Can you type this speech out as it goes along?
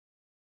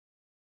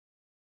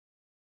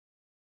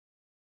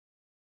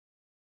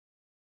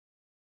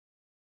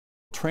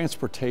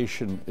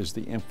Transportation is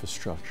the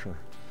infrastructure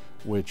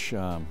which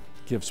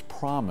gives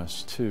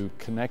promise to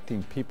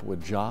connecting people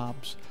with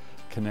jobs,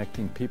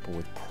 connecting people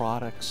with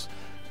products,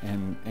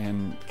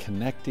 and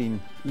connecting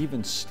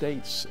even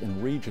states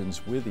and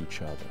regions with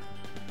each other.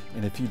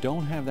 And if you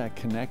don't have that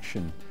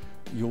connection,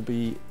 you'll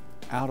be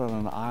out on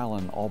an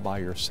island all by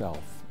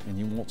yourself and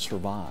you won't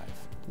survive.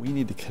 We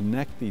need to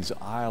connect these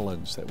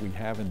islands that we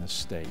have in the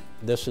state.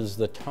 This is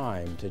the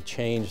time to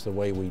change the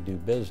way we do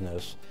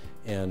business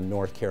in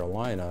North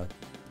Carolina.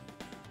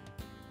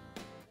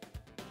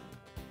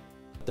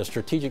 The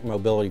strategic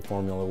mobility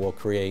formula will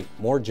create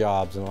more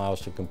jobs and allow us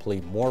to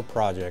complete more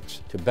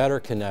projects to better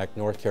connect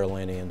North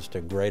Carolinians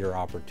to greater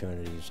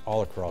opportunities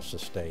all across the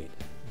state.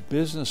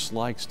 Business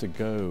likes to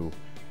go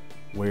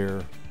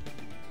where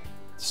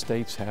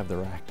states have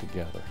their act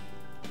together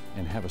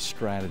and have a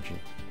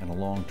strategy and a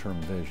long-term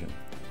vision.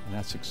 And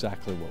that's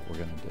exactly what we're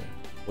going to do.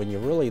 When you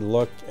really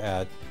look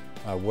at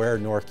where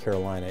North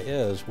Carolina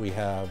is, we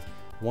have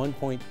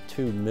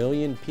 1.2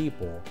 million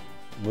people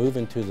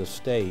moving to the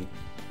state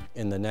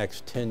in the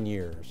next 10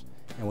 years.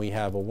 And we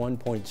have a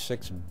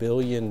 $1.6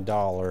 billion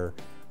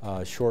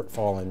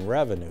shortfall in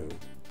revenue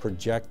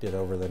projected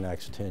over the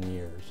next 10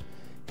 years.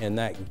 And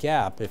that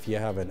gap, if you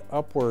have an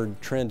upward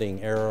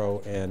trending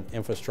arrow in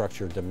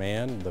infrastructure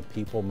demand, the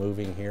people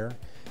moving here,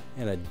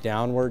 and a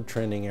downward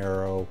trending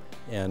arrow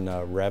in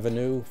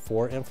revenue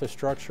for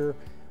infrastructure,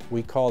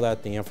 we call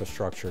that the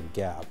infrastructure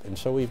gap. And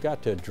so we've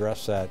got to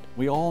address that.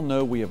 We all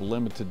know we have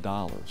limited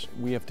dollars.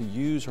 We have to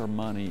use our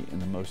money in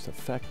the most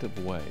effective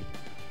way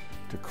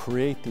to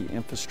create the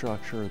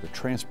infrastructure, the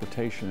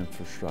transportation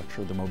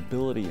infrastructure, the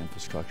mobility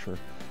infrastructure,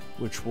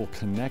 which will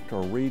connect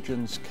our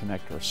regions,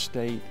 connect our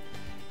state,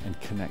 and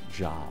connect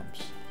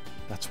jobs.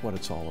 That's what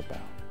it's all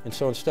about. And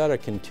so instead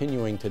of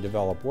continuing to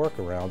develop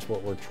workarounds,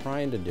 what we're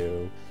trying to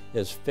do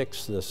is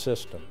fix the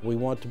system. We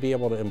want to be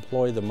able to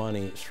employ the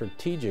money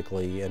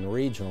strategically and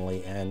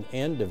regionally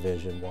and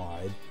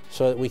division-wide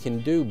so that we can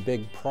do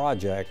big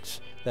projects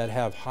that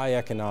have high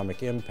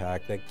economic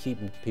impact that keep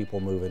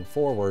people moving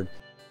forward.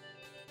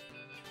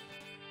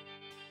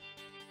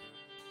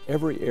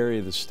 Every area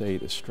of the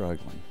state is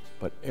struggling,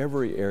 but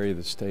every area of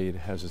the state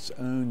has its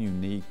own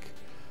unique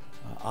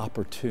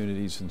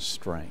opportunities and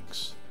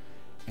strengths.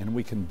 And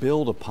we can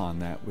build upon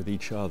that with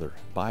each other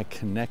by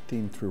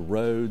connecting through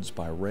roads,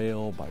 by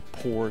rail, by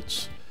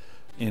ports,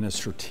 in a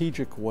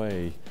strategic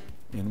way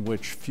in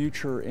which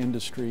future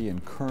industry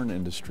and current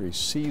industry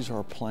sees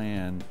our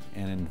plan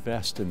and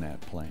invest in that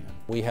plan.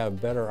 We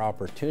have better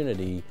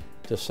opportunity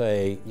to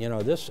say, you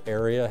know, this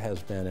area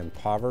has been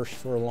impoverished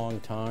for a long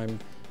time.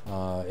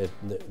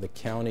 The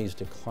county's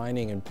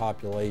declining in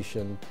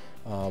population.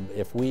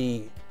 If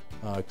we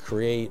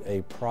create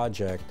a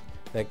project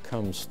that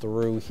comes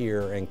through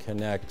here and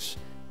connects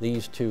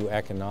these two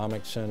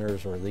economic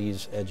centers or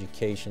these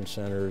education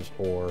centers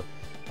or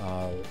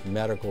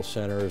medical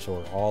centers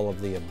or all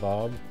of the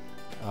above,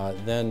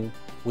 then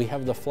we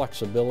have the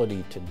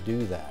flexibility to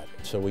do that.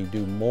 So we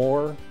do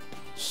more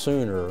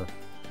sooner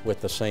with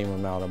the same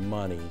amount of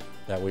money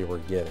that we were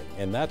getting.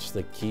 And that's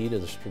the key to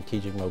the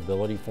strategic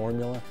mobility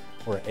formula.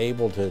 We're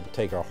able to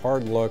take a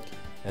hard look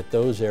at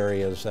those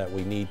areas that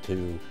we need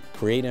to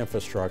create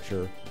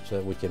infrastructure so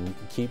that we can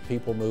keep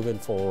people moving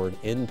forward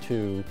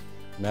into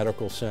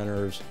medical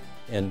centers,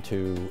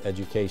 into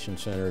education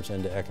centers,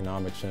 into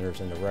economic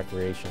centers, into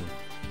recreation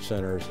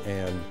centers,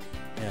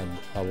 and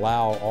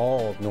allow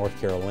all North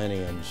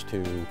Carolinians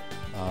to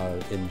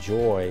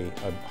enjoy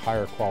a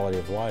higher quality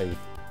of life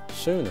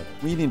sooner.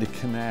 We need to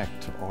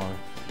connect our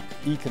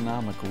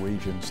economic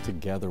regions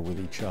together with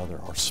each other,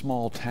 our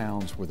small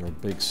towns with our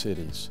big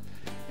cities.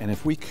 And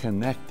if we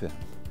connect them,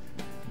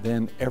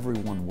 then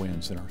everyone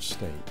wins in our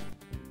state.